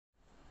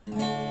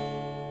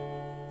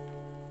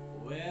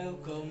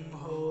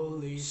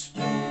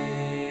Spirit,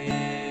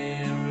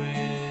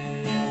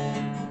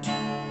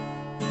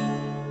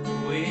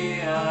 we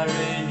are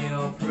in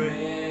your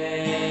presence.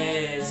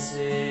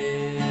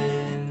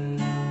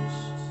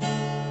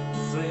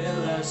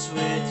 Fill us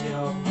with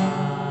your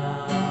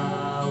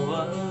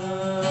power.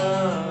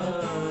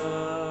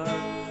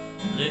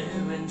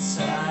 Live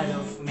inside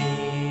of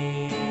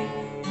me.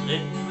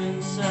 Live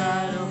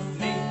inside of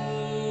me.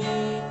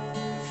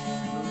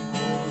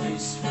 Holy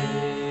Spirit,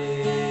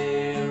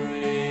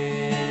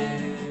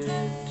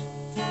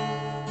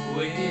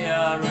 we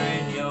are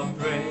in your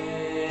presence.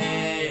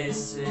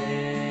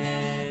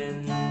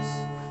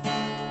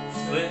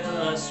 Fill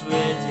us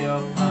with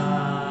your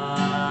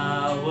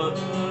power.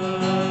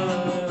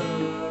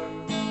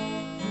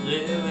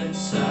 Live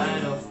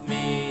inside of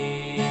me.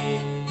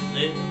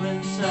 Live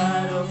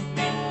inside of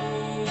me.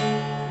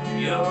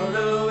 You're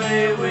the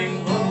living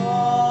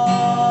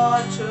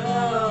water,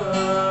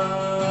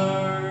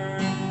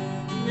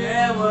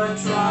 never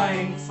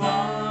trying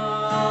fountain,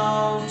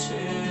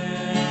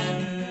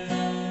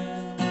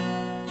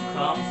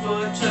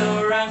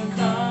 comforter and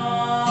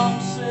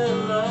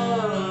counselor,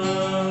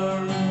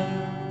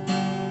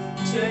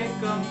 take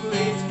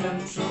complete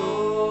control.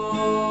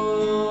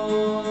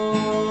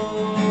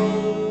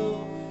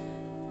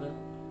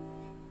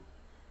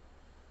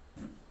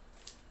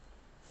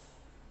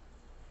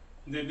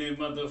 In the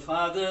name of the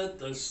Father,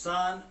 the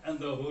Son, and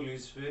the Holy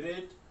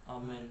Spirit.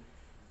 Amen.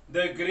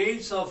 The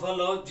grace of our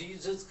Lord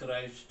Jesus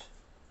Christ,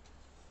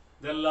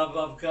 the love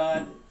of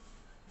God,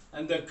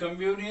 and the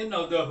communion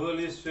of the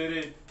Holy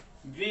Spirit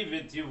be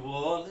with you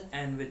all.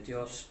 And with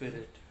your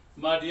spirit.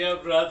 My dear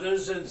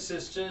brothers and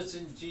sisters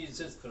in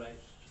Jesus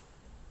Christ,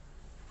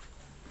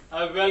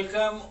 I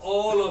welcome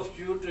all of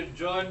you to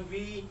join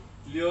me,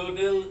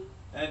 Lionel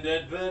and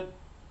Edward,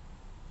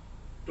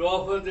 to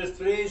offer this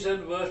praise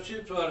and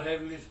worship to our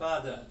Heavenly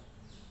Father.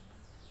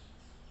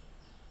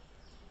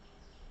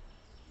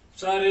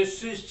 सारे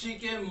सृष्टि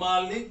के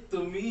मालिक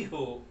तुम ही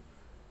हो,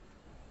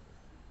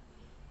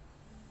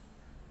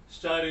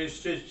 सारे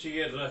सृष्टि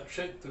के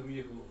रक्षक तुम ही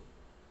हो।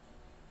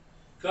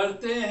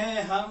 करते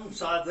हैं हम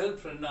सादर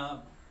प्रणाम,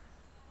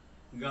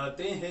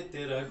 गाते हैं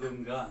तेरा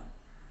गुणगान।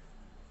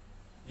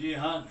 जी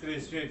हाँ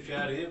कृष्ण में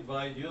प्यारे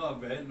भाइयों और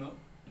बहनों,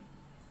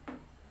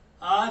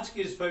 आज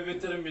की इस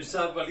पवित्र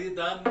मिसा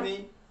बलिदान में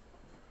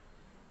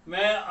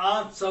मैं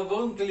आप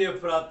सबों के लिए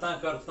प्रार्थना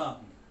करता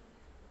हूँ।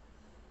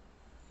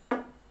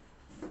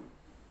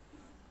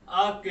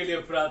 आपके लिए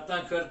प्रार्थना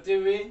करते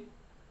हुए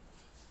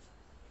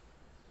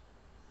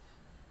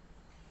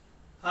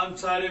हम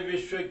सारे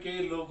विश्व के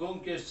लोगों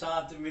के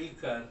साथ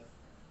मिलकर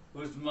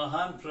उस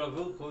महान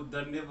प्रभु को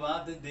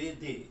धन्यवाद दे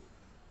दे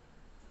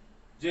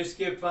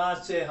जिसके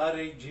पास से हर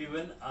एक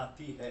जीवन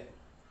आती है।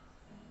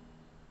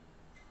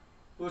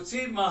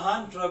 उसी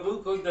महान प्रभु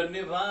को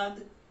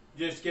धन्यवाद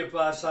जिसके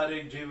पास हर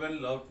एक जीवन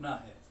लौटना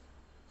है।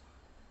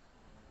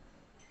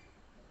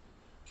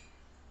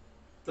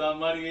 तो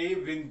हमारी यही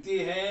विनती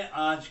है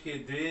आज के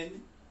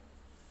दिन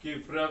कि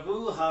प्रभु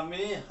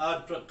हमें हर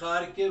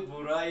प्रकार के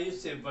बुराई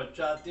से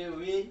बचाते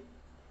हुए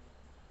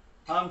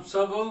हम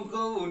सबों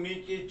को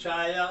उन्हीं की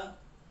छाया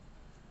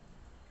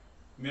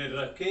में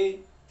रखे,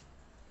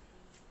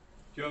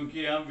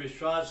 क्योंकि हम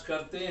विश्वास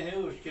करते हैं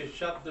उसके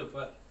शब्द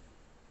पर।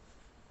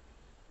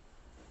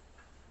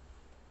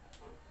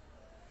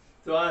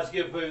 तो आज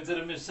के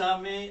पवित्र मिसा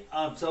में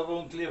आप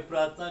सबों के लिए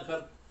प्रार्थना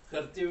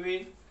करते हुए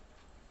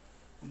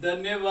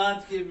धन्यवाद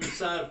की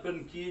मिसा अर्पण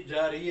की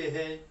जा रही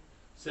है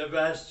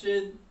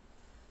सेबेस्टियन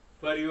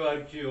परिवार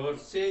की ओर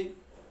से,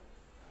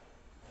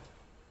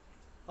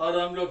 और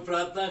हम लोग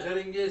प्रार्थना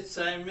करेंगे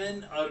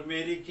साइमन और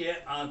मेरी के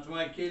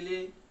आत्मा के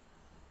लिए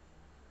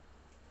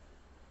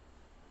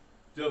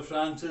जो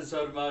फ्रांसिस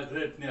और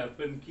मार्गरेट ने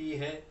अर्पण की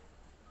है,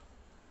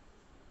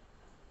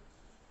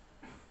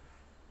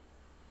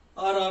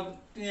 और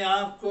अपने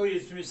आप को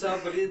इस मिसा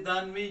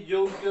बलिदान में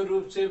योग्य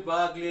रूप से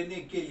भाग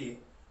लेने के लिए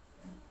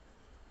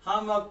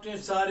हम अपने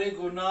सारे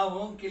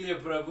गुनाहों के लिए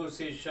प्रभु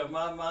से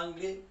क्षमा मांग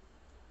ले,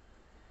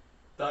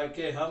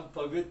 ताकि हम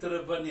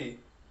पवित्र बने,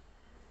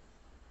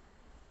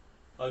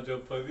 और जो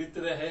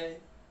पवित्र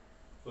है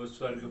वो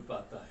स्वर्ग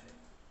पाता है।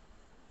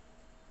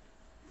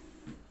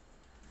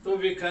 तो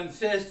we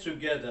confess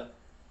together.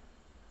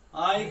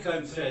 I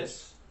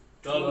confess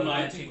to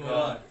Almighty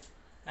God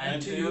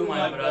and to you,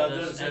 my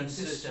brothers and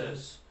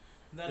sisters,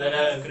 that I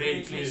have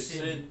greatly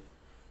sinned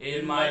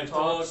in my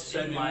thoughts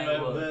and in my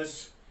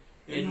words,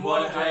 in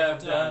what I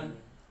have done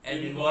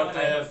and in what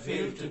I have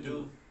failed to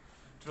do,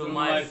 through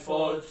my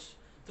faults,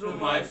 through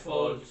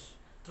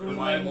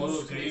my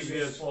most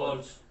grievous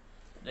faults.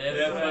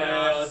 Therefore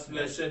I ask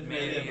Blessed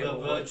Mary, the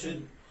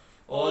Virgin,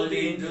 all the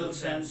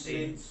angels and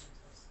saints,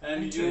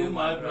 and you,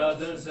 my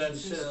brothers and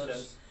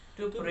sisters,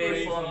 to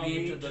pray for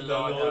me to the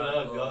Lord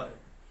our God.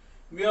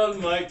 May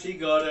Almighty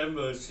God have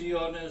mercy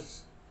on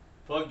us,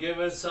 forgive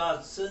us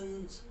our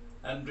sins,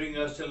 and bring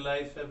us to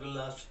life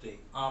everlasting.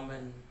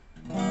 Amen.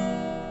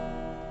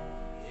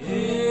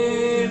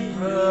 हे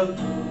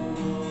प्रभु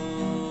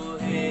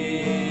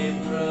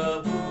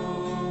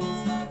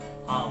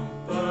हम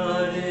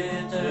पर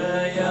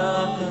दया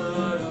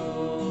करो।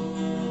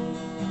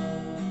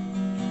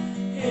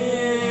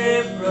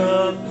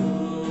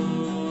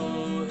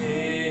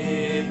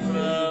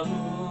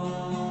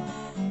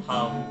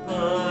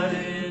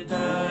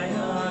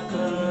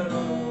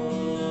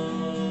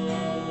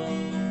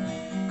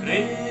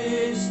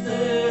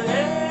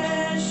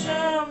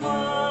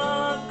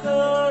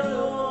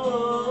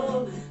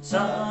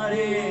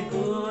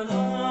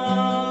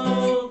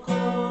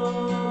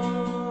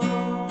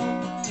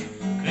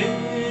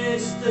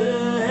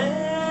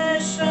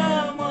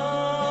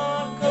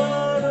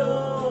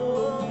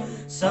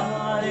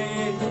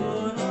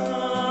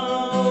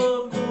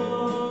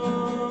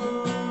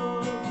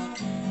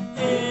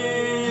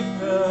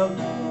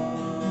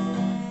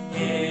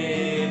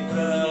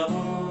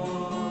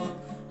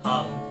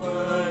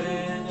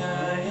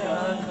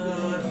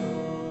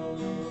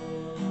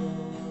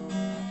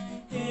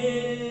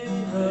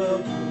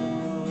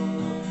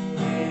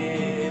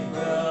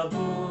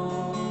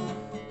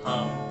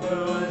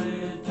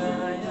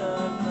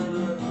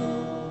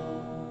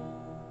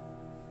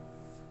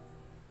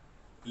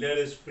 Let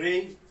us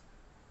pray.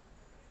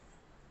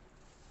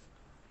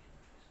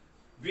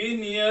 Be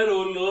near,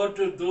 O Lord,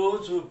 to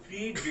those who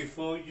plead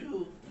before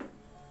you,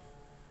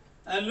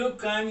 and look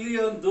kindly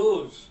on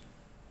those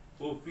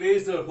who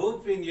place their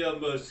hope in your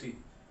mercy,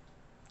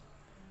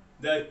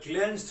 that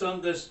cleansed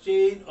from the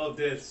stain of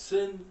their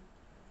sin,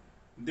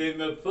 they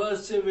may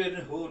persevere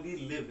in holy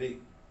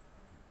living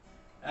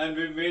and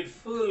be made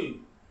full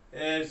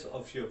heirs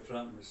of your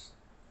promise.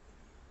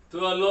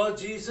 Through our Lord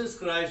Jesus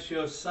Christ,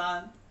 your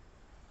Son,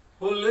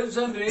 who lives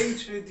and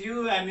reigns with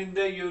you and in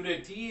the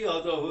unity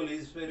of the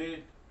Holy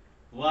Spirit,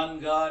 one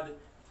God,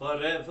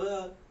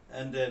 forever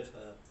and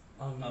ever.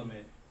 Amen.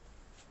 Amen.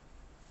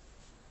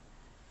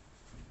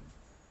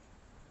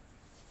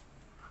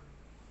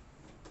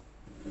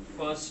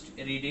 First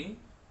reading,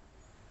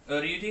 a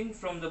reading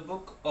from the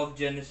book of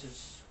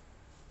Genesis.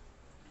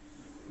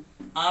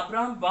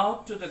 Abram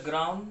bowed to the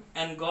ground,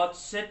 and God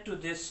said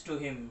to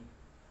him,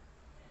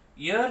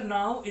 "Here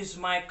now is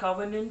my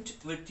covenant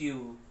with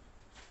you.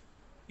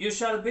 You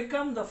shall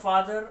become the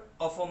father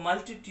of a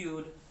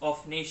multitude of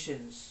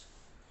nations.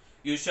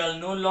 You shall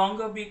no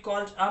longer be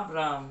called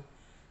Abram,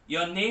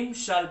 your name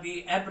shall be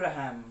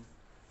Abraham,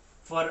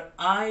 for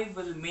I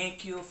will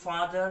make you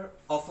father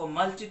of a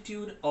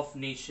multitude of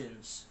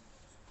nations.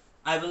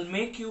 I will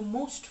make you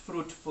most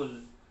fruitful.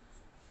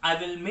 I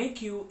will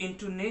make you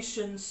into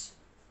nations,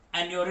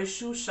 and your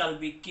issue shall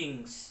be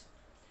kings.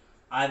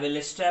 I will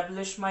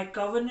establish my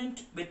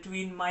covenant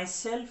between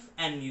myself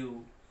and you,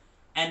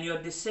 and your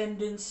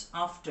descendants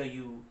after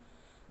you,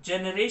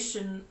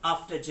 generation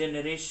after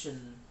generation,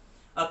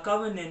 a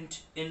covenant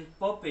in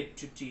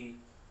perpetuity,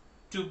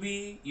 to be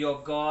your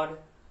God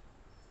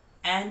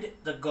and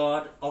the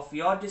God of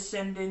your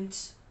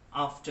descendants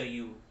after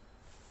you.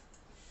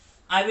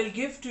 I will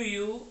give to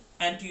you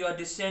and to your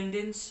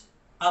descendants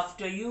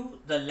after you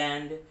the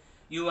land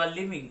you are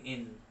living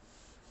in,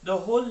 the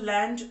whole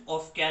land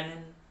of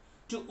Canaan,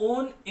 to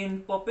own in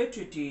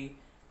perpetuity,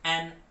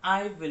 and I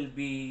will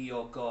be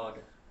your God."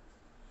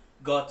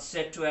 God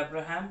said to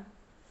Abraham,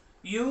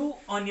 "You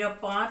on your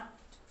part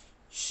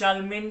shall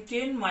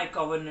maintain my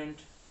covenant,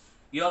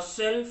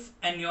 yourself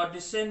and your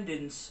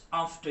descendants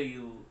after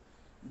you,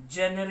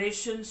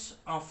 generations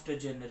after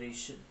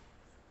generation."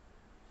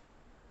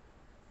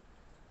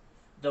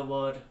 The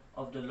word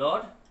of the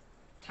Lord.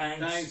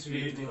 Thanks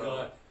be to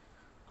God.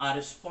 Our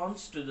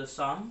response to the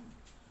psalm: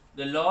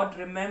 the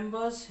Lord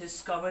remembers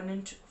his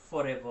covenant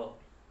forever.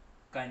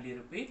 Kindly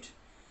repeat.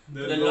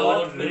 The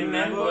Lord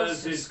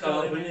remembers his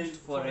covenant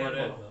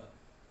forever.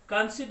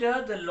 Consider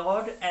the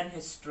Lord and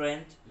his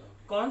strength.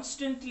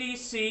 Constantly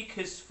seek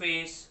his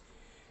face.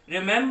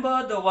 Remember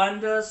the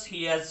wonders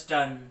he has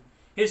done,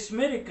 his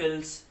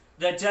miracles,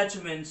 the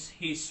judgments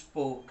he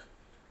spoke.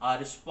 Our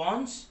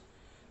response: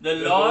 the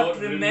Lord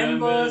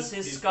remembers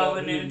his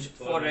covenant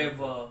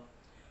forever.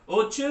 O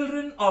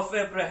children of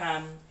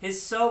Abraham, his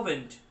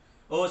servant,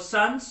 O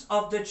sons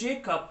of the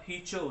Jacob he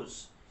chose.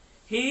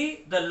 He,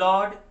 the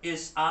Lord,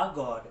 is our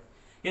God.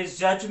 His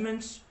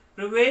judgments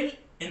prevail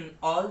in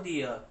all the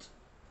earth.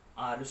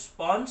 Our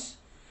response: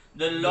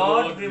 the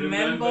Lord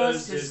remembers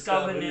his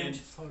covenant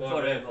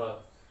forever.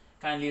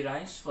 Kindly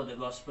rise for the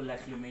gospel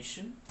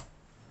acclamation.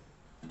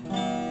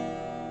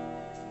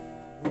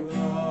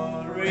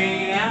 Glory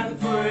and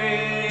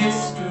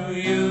praise to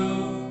you,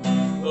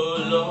 O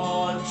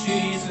Lord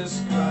Jesus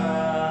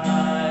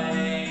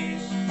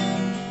Christ.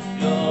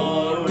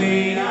 Glory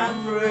and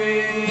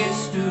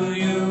praise to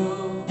you,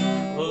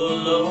 O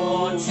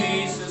Lord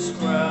Jesus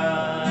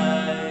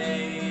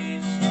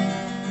Christ.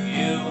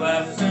 You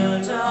have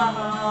filled our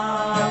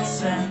hearts,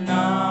 and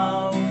now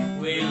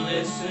we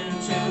listen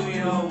to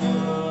your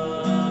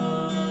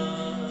word.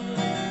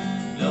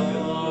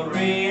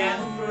 Glory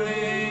and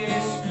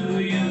praise to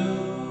you,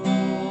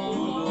 O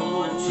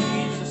Lord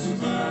Jesus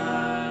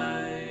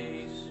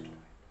Christ.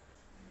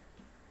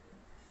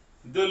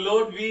 The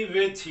Lord be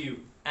with you.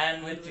 And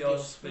with your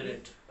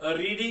spirit. A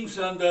reading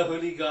from the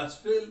Holy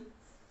Gospel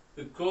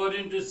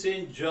according to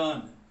St.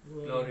 John.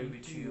 Glory be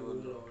to you, O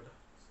Lord.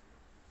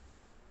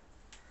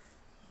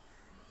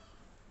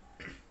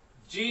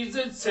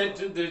 Jesus said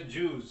to the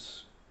Jews,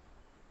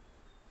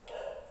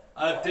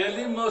 "I tell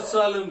you most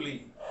solemnly,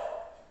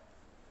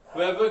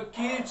 whoever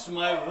keeps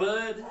my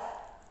word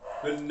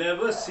will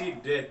never see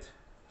death."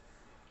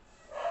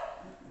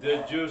 The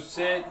Jews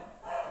said,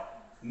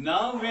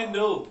 "Now we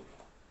know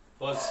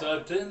for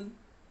certain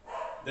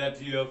that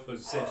you are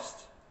possessed.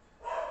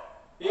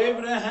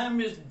 Abraham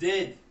is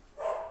dead,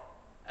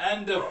 and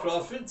the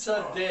prophets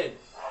are dead,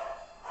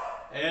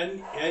 and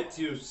yet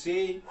you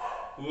say,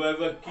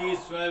 whoever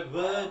keeps my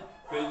word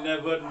will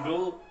never know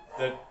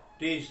the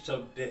taste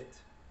of death.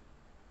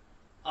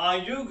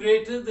 Are you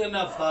greater than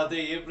our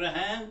father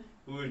Abraham,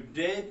 who is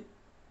dead?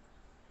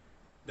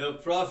 The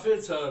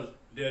prophets are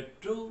dead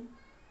too.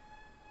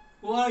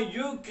 Who are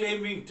you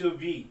claiming to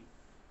be?"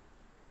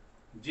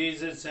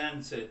 Jesus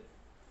answered,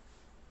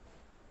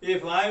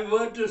 "If I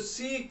were to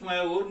seek my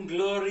own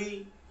glory,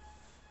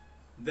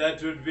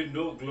 that would be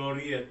no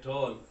glory at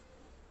all.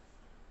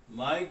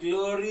 My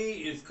glory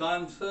is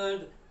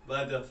conferred by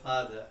the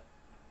Father.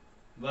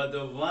 but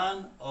the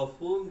one of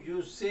whom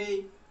you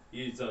say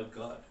he is our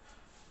God.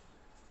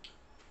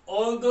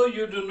 Although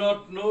you do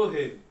not know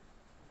him,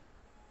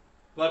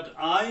 but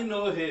I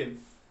know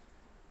him,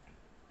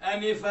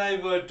 and if I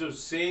were to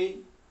say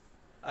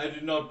I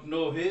do not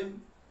know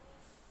him,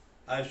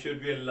 I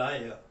should be a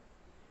liar,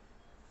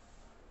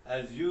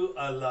 as you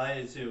are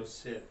liars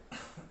yourself.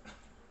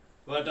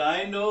 But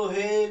I know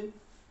him,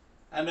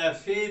 and I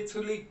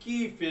faithfully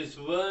keep his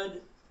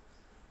word.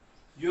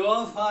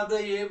 Your father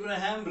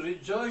Abraham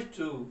rejoiced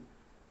to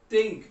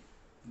think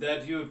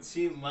that you would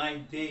see my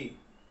day.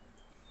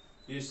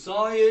 He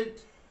saw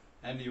it,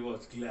 and he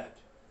was glad.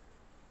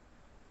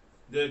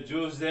 The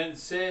Jews then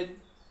said,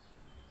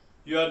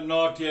 you are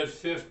not yet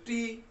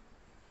 50,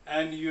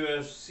 and you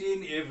have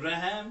seen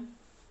Abraham?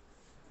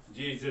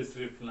 Jesus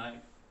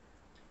replied,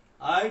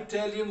 I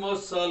tell you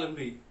most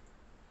solemnly,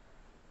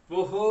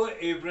 before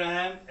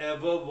Abraham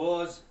ever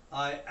was,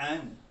 I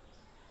am.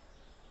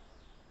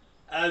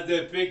 As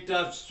they picked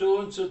up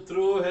stones to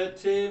throw at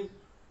him,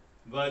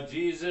 but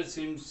Jesus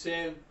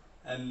himself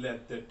and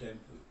left the temple.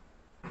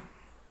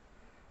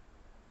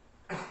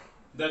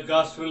 The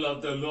Gospel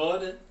of the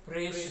Lord.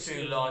 Praise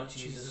to you, Lord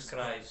Jesus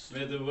Christ.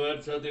 May the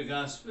words of the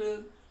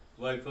Gospel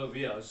wipe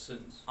away our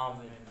sins.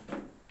 Amen.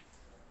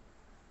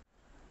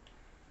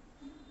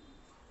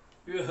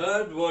 You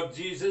heard what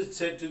Jesus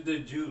said to the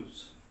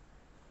Jews.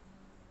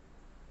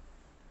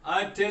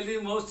 I tell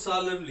you most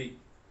solemnly,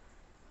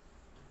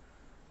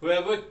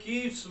 whoever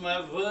keeps my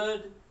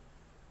word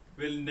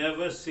will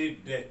never see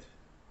death.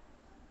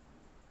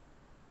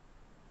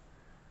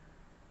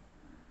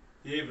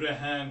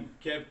 Abraham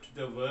kept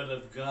the word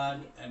of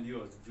God and he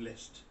was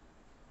blessed.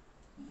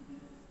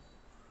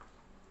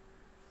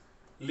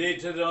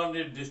 Later on,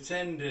 his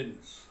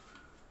descendants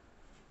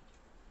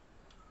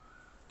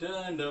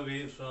turned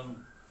away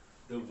from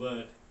the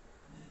word.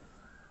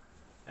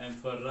 And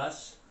for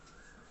us,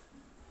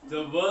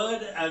 the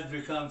word has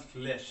become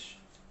flesh.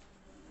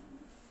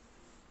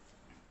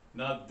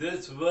 Now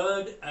this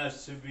word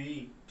has to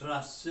be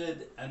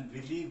trusted and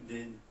believed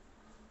in,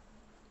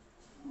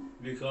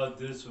 because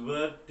this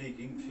word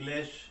taking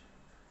flesh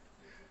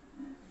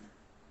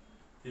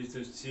is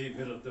the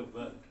Savior of the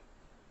world.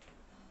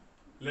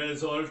 Let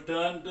us all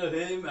turn to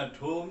him at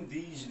home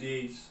these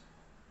days.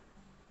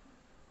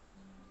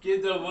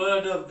 Keep the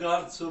word of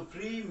God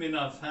supreme in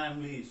our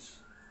families,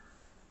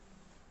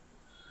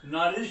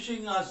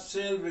 nourishing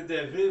ourselves with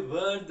every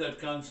word that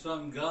comes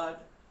from God.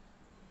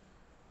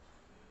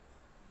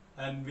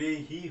 And may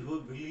he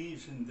who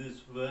believes in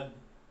this word,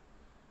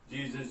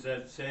 Jesus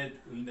had said,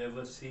 will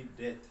never see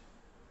death.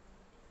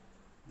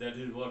 That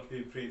is what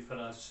we pray for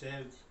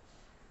ourselves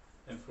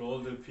and for all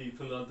the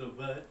people of the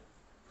word.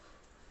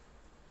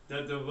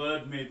 That the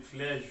word made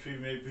flesh, we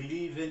may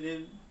believe in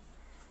him,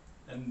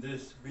 and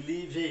this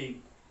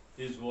believing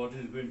is what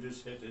is going to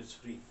set us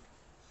free.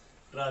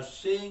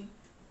 Trusting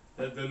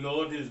that the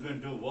Lord is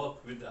going to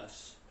walk with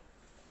us.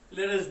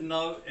 Let us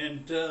now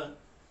enter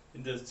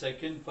in the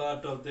second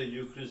part of the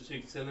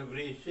Eucharistic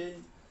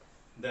celebration,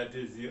 that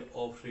is the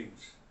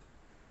offerings.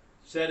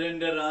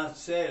 Surrender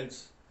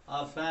ourselves,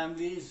 our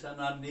families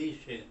and our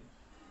nation,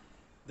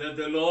 that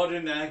the Lord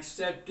in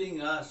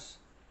accepting us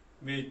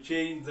may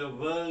change the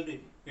world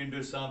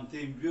into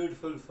something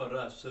beautiful for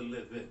us to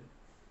live in.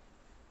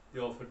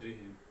 We offer to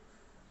him.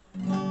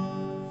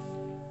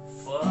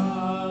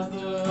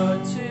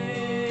 Father,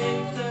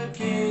 take the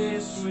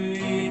gifts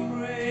we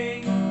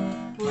bring,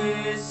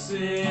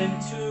 listen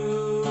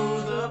to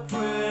the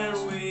prayers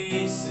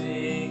we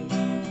sing,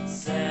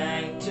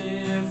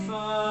 sanctify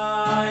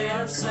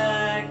our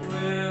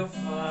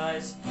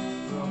sacrifice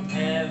from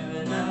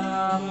heaven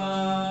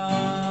above,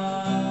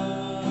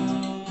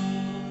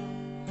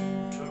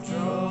 to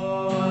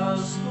draw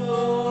us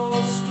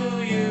close to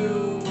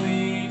you,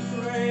 we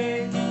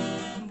pray,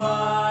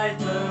 by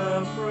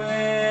the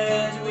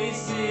bread we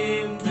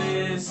sing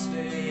this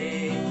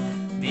day.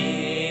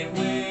 May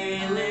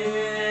we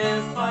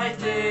live by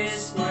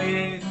this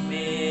great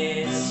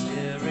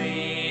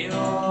mystery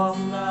of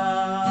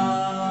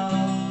love.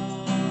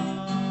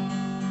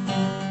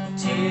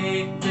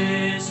 Take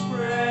this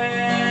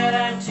bread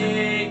and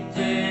take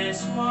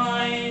this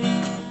wine,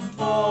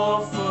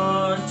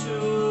 offer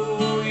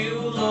to you,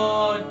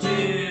 Lord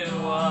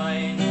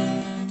divine.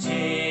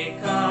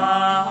 Take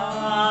our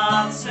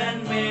hearts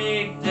and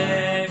make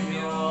them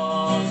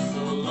yours,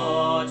 O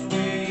Lord,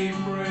 we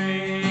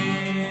pray.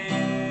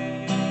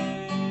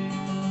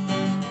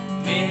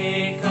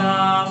 Make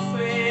our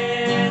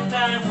faith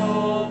and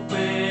hope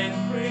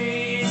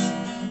increase,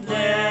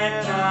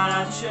 let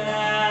our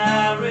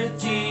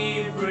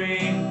charity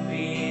bring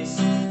peace,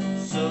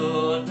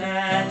 so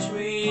that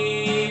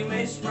we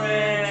may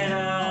spread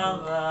our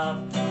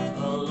love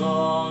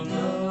along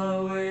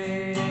the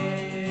way.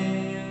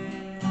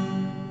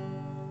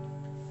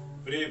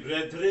 Pray,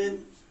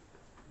 brethren,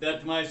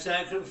 that my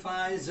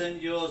sacrifice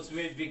and yours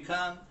may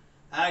become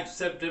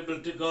acceptable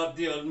to God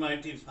the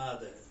Almighty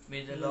Father.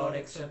 May the Lord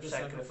accept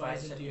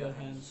sacrifice at your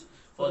hands,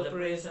 for the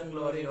praise and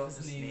glory of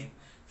his name,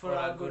 for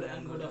our good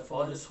and good of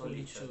all his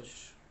holy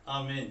church.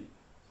 Amen.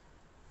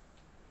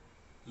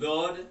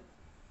 Lord,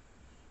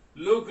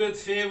 look with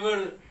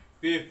favor,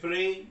 we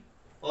pray,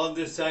 on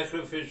the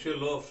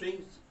sacrificial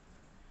offerings,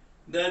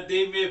 that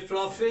they may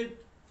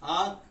profit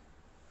our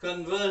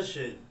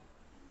conversion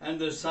and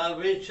the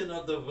salvation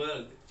of the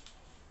world.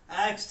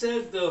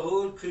 Accept the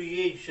whole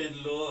creation,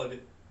 Lord,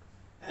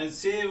 and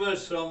save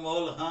us from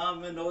all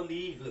harm and all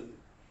evil.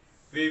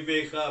 We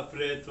make our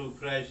prayer through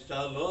Christ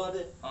our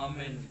Lord.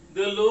 Amen.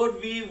 The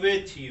Lord be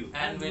with you.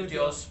 And with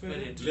your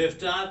spirit.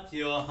 Lift up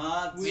your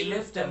hearts. We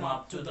lift them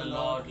up to the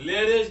Lord.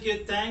 Let us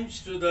give thanks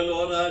to the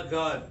Lord our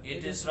God.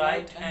 It is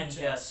right and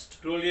just.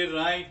 Truly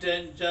right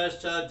and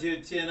just our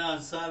duty and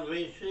our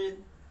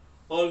salvation,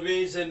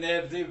 always and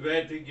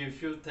everywhere to give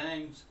you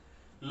thanks.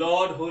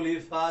 Lord, Holy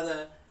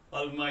Father,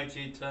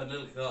 Almighty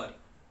Eternal God,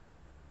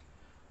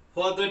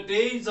 for the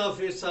days of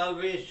His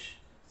salvation,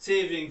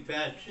 saving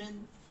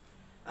passion,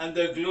 and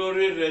the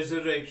glory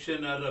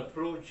resurrection are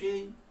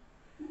approaching,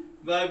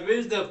 by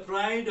which the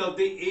pride of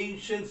the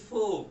ancient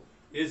foe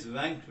is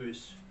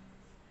vanquished,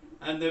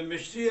 and the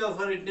mystery of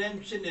our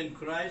redemption in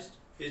Christ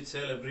is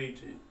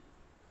celebrated.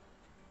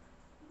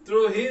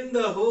 Through Him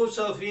the host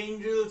of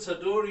angels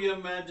adore your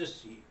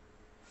majesty,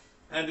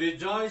 and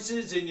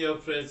rejoices in your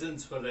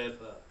presence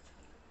forever.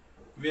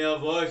 May our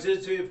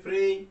voices, we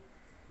pray,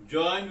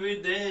 join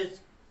with theirs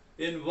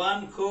in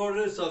one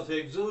chorus of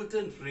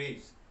exultant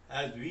praise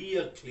as we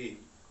acclaim.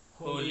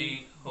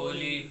 Holy,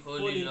 holy,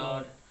 holy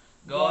Lord,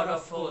 God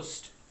of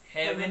hosts,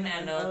 heaven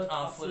and earth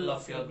are full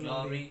of your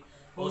glory.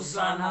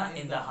 Hosanna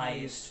in the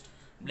highest.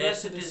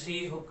 Blessed is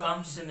he who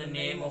comes in the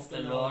name of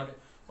the Lord.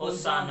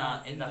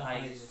 Hosanna in the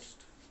highest.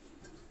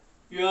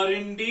 You are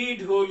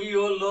indeed holy,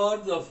 O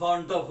Lord, the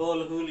fount of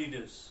all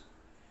holiness.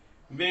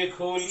 Make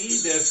holy,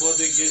 therefore,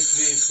 the gifts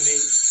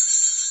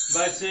we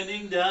pray, by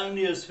sending down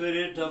your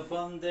Spirit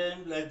upon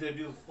them, let the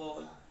dew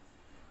fall,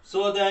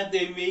 so that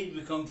they may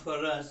become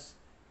for us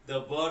the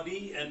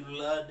body and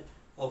blood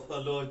of our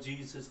Lord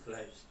Jesus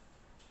Christ.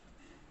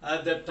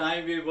 At the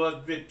time he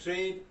was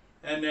betrayed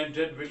and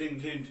entered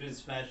willingly into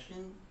his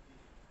passion,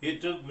 he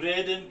took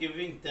bread and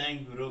giving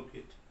thanks broke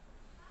it,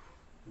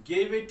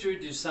 gave it to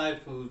his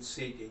disciples,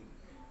 saying,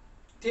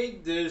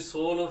 "Take this,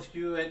 all of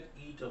you, and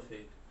eat of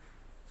it,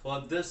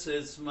 for this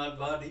is my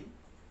body,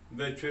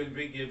 which will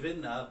be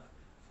given up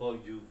for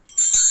you."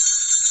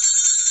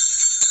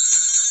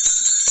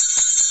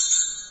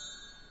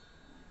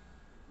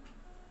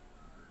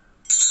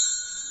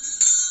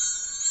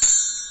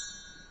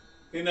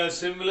 In a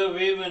similar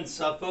way, when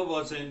supper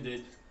was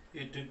ended,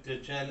 he took the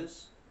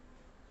chalice,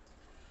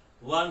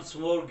 once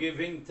more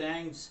giving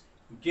thanks,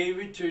 gave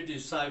it to his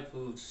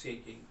disciples,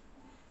 saying,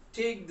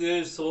 "Take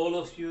this, all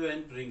of you,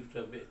 and drink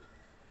from it,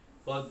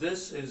 for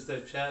this is the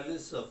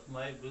chalice of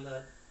my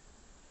blood,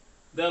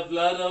 the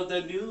blood of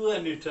the new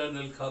and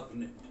eternal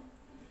covenant,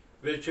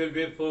 which will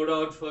be poured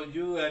out for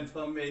you and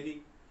for many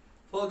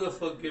for the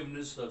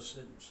forgiveness of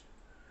sins.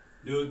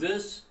 Do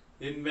this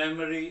in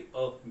memory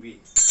of me."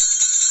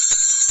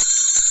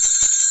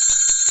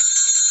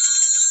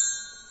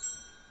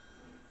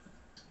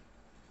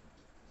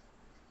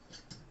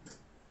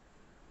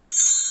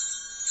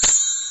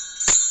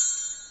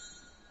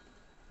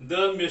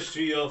 The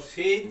mystery of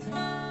faith.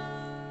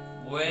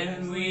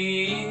 When we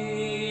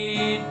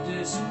eat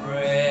this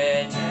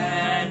bread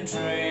and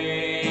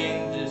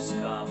drink this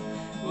cup,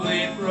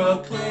 we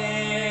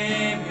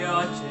proclaim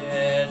your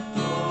death,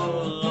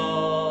 O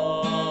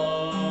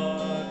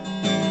Lord,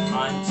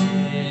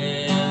 until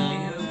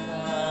you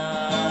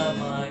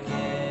come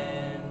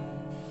again.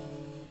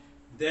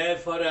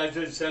 Therefore, as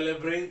we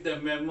celebrate the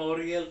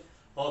memorial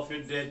of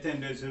your death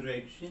and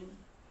resurrection,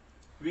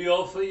 we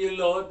offer you,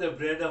 Lord, the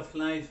bread of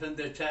life and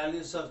the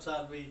chalice of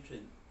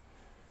salvation,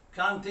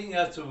 counting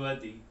us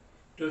worthy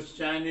to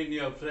stand in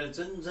your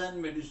presence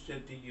and minister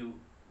to you.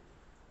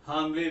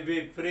 Humbly we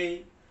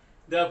pray,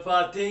 the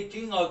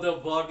partaking of the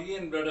body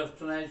and blood of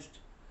Christ,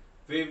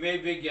 we may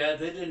be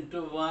gathered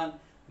into one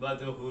by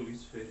the Holy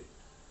Spirit.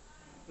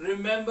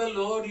 Remember,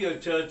 Lord, your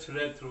church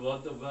spread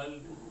throughout the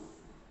world,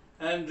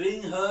 and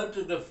bring her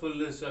to the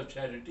fullness of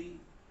charity,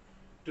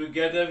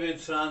 together with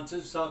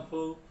Francis our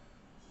Pope,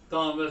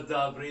 Thomas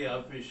Dabri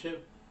our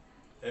Bishop,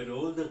 and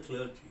all the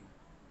clergy.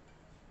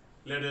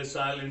 Let us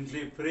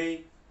silently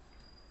pray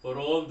for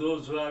all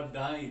those who have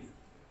died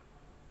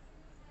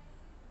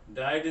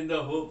in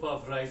the hope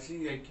of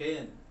rising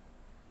again.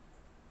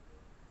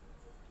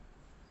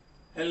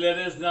 And let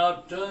us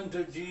now turn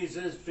to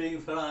Jesus,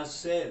 praying for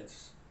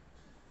ourselves,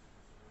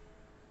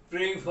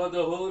 praying for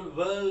the whole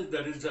world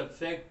that is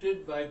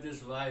affected by this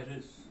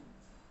virus.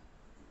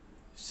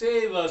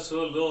 Save us,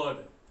 O Lord,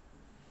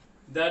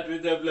 that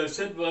with the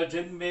Blessed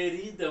Virgin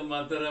Mary, the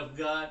Mother of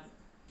God,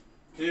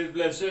 His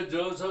Blessed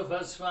Joseph,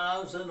 her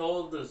spouse, and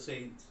all the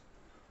saints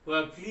who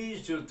have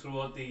pleased you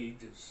throughout the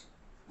ages,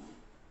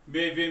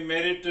 may we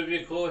merit to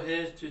be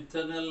co-heirs to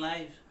eternal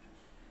life,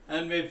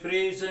 and may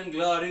praise and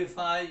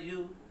glorify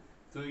you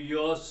through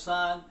your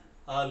Son,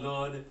 our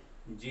Lord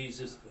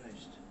Jesus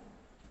Christ.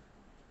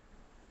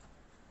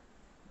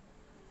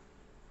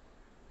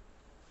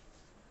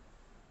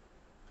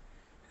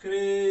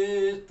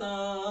 Christa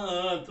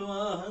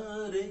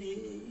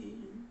tuare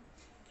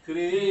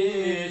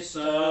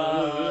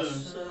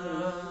Christus,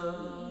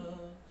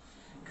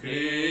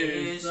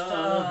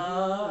 Christatai,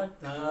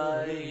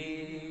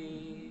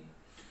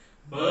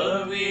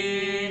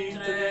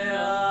 पवित्र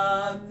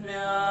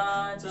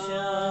आत्म्याच्या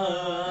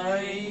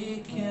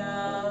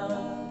ऐक्यात,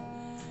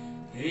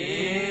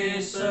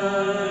 हे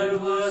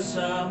सर्व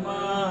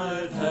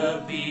समर्थ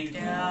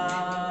पित्या,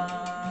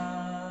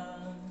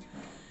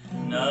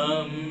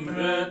 नम्र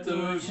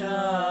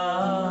तुझ्या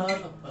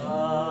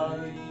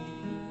पायी,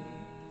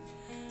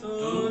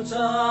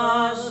 तुझा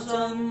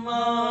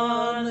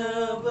सन्मान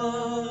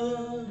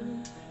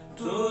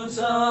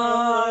तुझा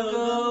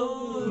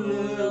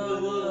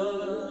गौरव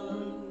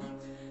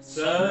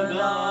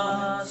सदा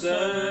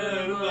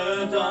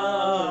सर्वदा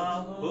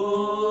हो,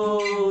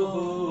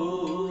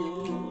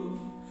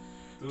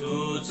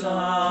 तुझा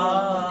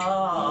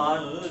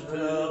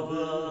आठव.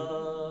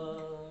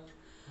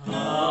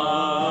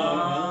 Amen.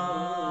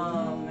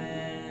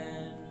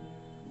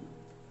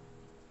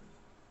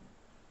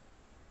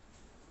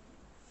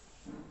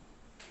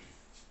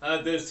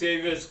 At the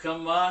Saviour's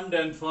command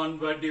and formed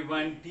by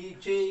divine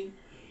teaching,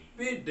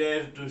 we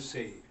dare to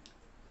say,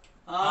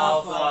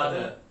 Our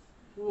Father,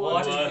 who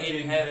art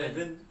in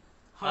heaven,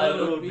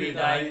 hallowed be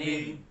thy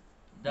name.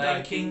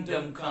 Thy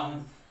kingdom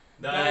come,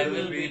 thy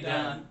will be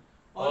done,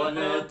 on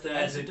earth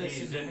as it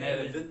is in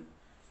heaven.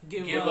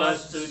 Give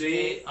us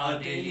today our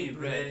daily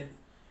bread,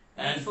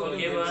 and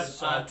forgive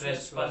us our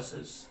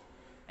trespasses,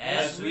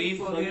 as we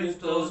forgive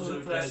those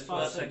who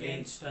trespass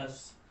against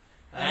us.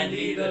 And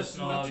lead us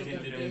not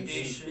into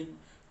temptation,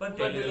 but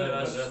deliver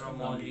us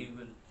from all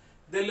evil.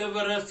 Deliver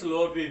us,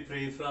 Lord, we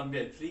pray, from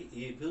every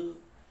evil,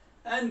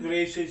 and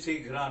graciously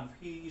grant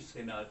peace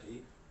in our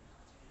day,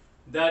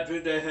 that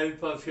with the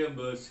help of your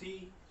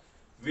mercy,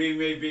 we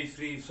may be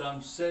free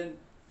from sin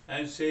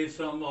and safe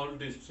from all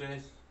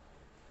distress,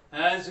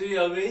 as we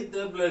await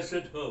the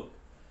blessed hope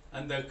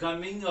and the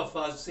coming of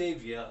our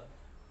Saviour,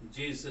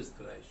 Jesus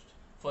Christ.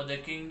 For the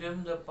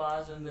kingdom, the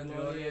power, and the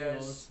glory are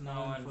yours,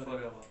 now and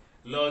forever.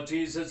 Lord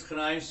Jesus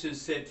Christ, you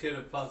said to your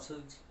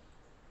apostles,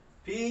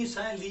 Peace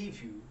I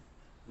leave you,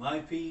 my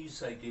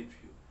peace I give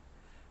you.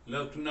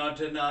 Look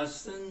not on our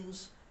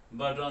sins,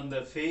 but on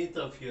the faith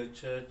of your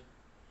church,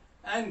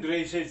 and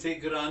graciously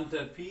grant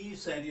her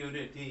peace and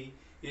unity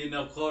in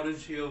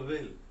accordance to your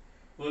will,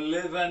 who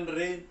live and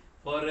reign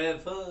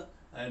forever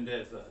and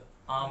ever.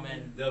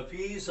 Amen. The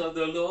peace of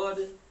the Lord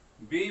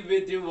be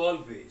with you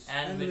always.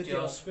 And with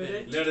your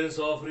spirit. Let us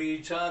offer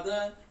each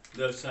other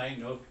the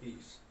sign of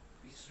peace.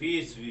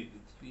 Peace be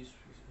with you.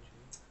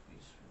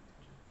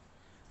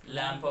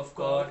 Lamp of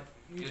God,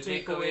 you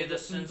take away the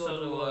sins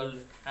of the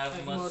world,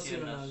 have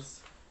mercy on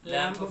us.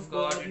 Lamp of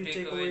God, you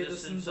take away the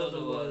sins of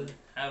the world,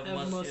 have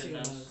mercy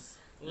on us.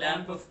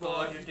 Lamp of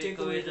God, you take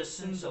away the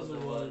sins of the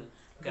world,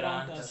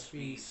 grant us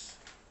peace.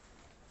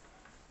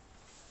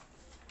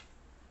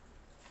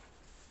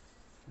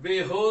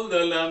 Behold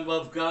the Lamb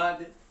of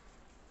God,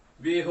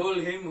 behold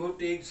him who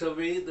takes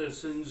away the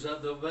sins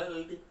of the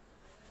world.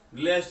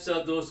 Blessed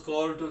are those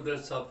called to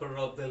the supper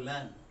of the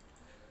Lamb.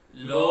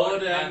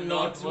 Lord, I am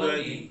not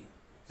worthy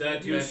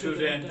that you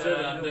should enter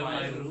under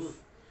my roof,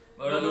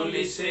 but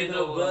only say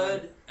the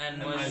word,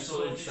 and my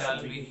soul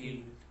shall be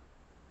healed.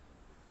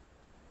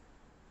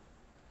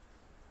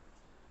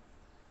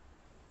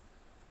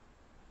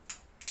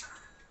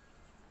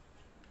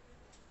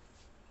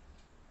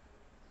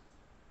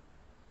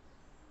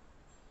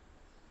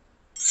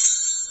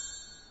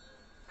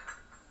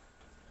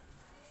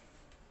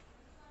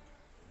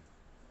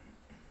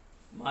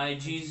 My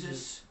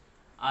Jesus,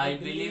 I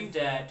believe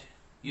that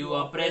you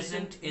are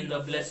present in the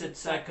Blessed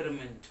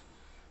Sacrament.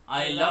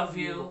 I love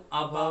you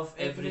above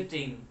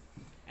everything,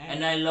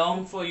 and I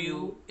long for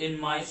you in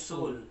my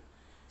soul.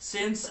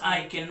 Since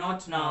I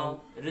cannot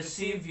now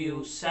receive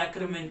you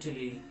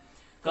sacramentally,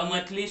 come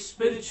at least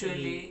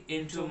spiritually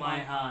into my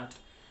heart,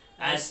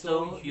 as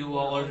though you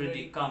are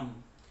already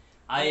come.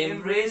 I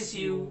embrace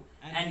you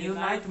and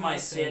unite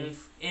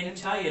myself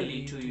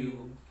entirely to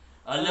you.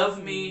 Allow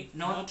me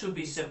not to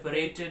be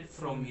separated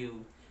from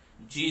you.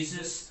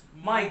 Jesus,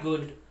 my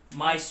good,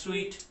 my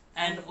sweet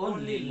and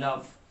only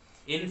love,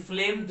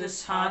 inflame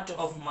this heart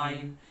of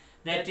mine,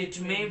 that it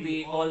may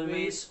be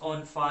always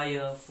on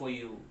fire for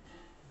you.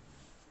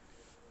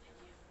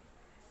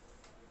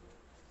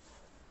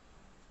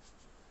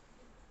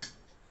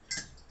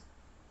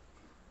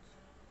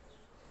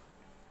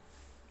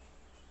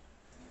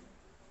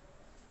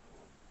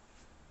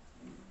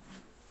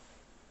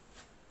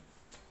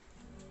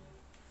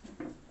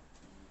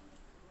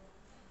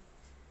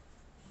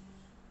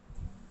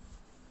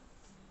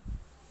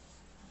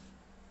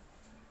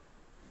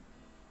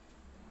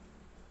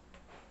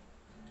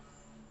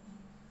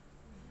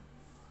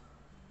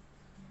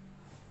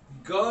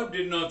 God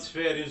did not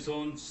spare his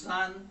own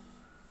Son.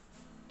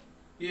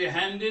 He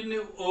handed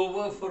him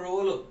over for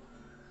all,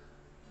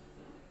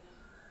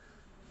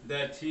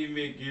 that he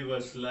may give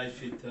us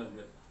life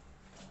eternal.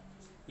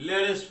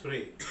 Let us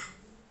pray.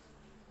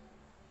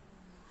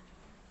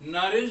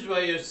 Nourished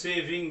by your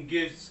saving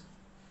gifts,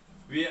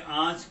 we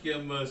ask your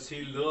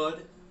mercy,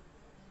 Lord,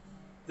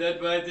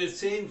 that by the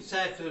same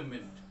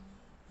sacrament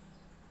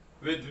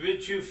with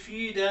which you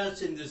feed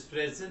us in this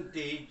present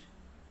age,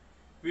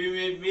 we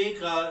may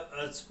make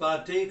us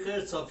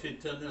partakers of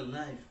eternal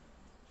life.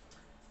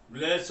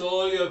 Bless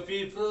all your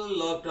people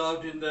locked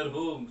out in their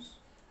homes.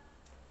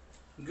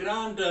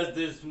 Grant us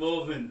this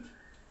moment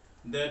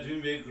that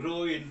we may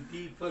grow in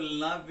deeper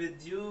love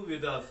with you,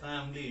 with our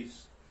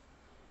families,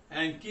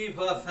 and keep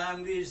our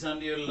families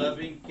under your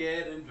loving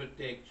care and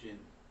protection.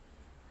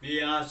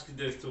 We ask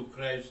this through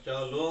Christ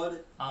our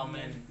Lord.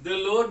 Amen. The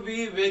Lord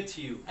be with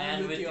you.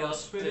 And with your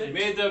spirit.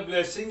 May the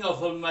blessing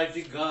of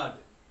Almighty God,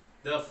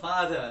 the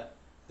Father,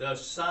 the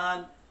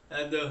Son,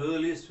 and the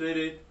Holy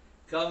Spirit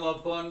come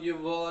upon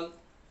you all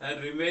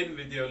and remain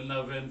with you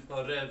now and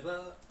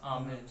forever.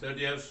 Amen. So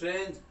dear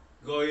friends,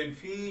 go in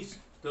peace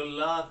to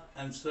love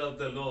and serve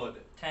the Lord.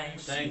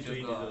 Thanks Thanks be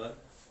be to to God.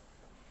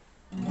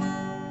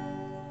 God.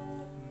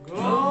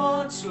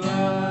 God's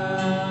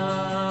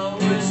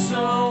love is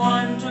so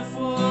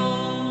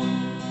wonderful.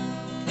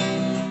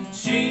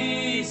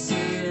 Jesus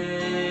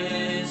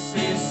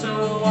is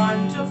so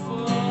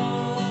wonderful.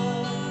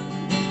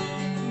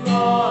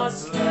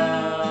 God's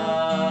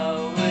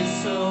love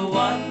is so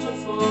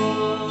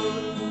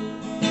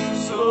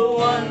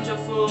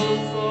wonderful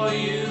for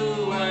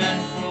you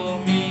and for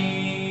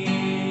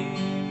me.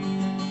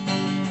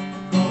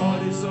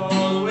 God is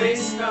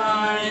always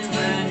kind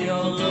when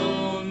you're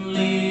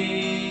lonely.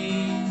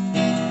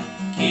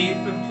 Keep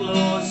him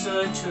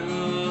closer to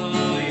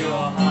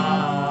your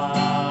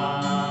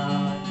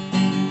heart.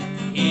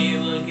 He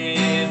will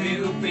give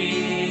you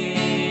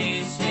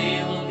peace,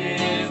 he will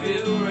give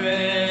you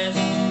rest,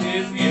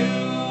 if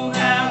you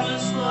have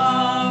this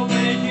love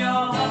in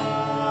your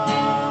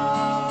heart.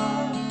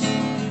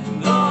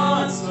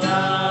 God's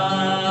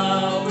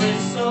love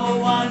is so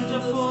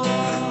wonderful,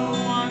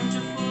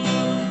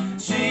 wonderful.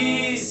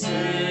 Jesus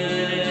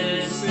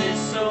is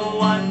so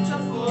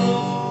wonderful.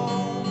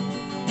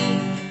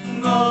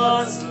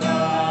 God's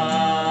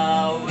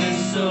love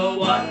is so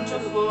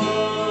wonderful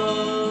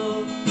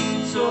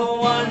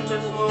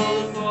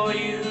for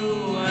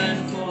you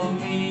and for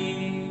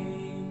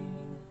me.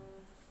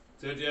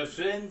 So dear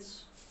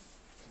friends,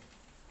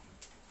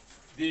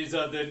 these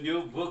are the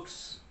new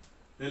books,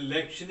 the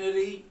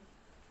lectionary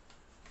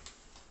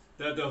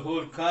that the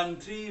whole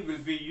country will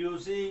be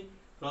using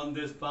from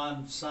this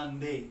Palm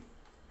Sunday.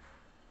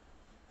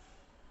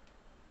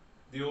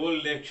 The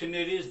old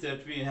lectionaries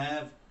that we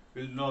have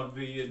will not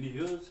be in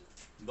use,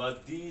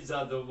 but these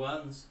are the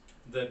ones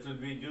that will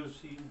be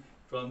using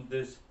from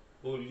this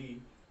Holy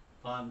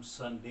Palm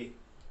Sunday.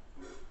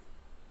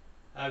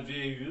 As we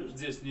use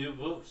these new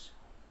books,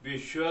 be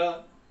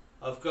sure,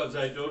 of course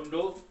I don't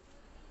know,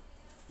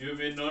 you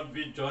may not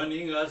be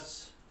joining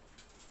us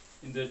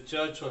in the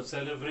church for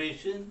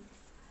celebration,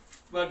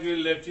 but we'll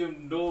let you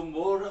know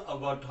more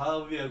about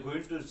how we are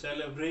going to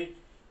celebrate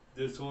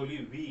this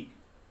Holy Week.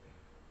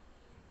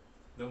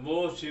 The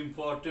most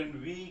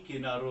important week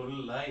in our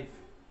own life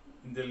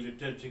in the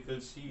liturgical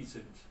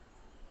seasons.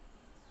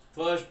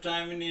 First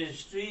time in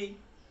history,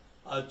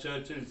 our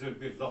churches will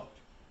be locked.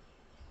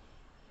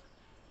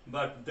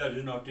 But that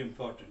is not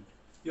important.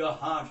 Your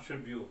heart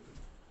should be open.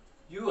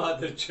 You are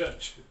the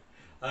church.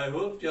 I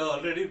hope you are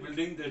already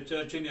building the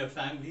church in your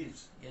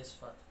families. Yes,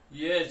 Father.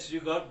 Yes,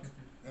 you got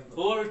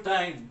whole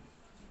time.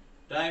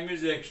 Time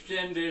is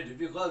extended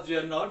because we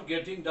are not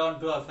getting down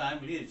to our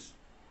families.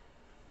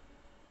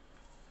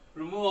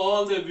 Remove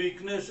all the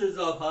weaknesses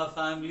of our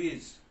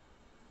families.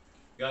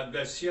 God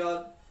bless you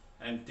all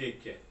and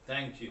take care.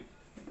 Thank you.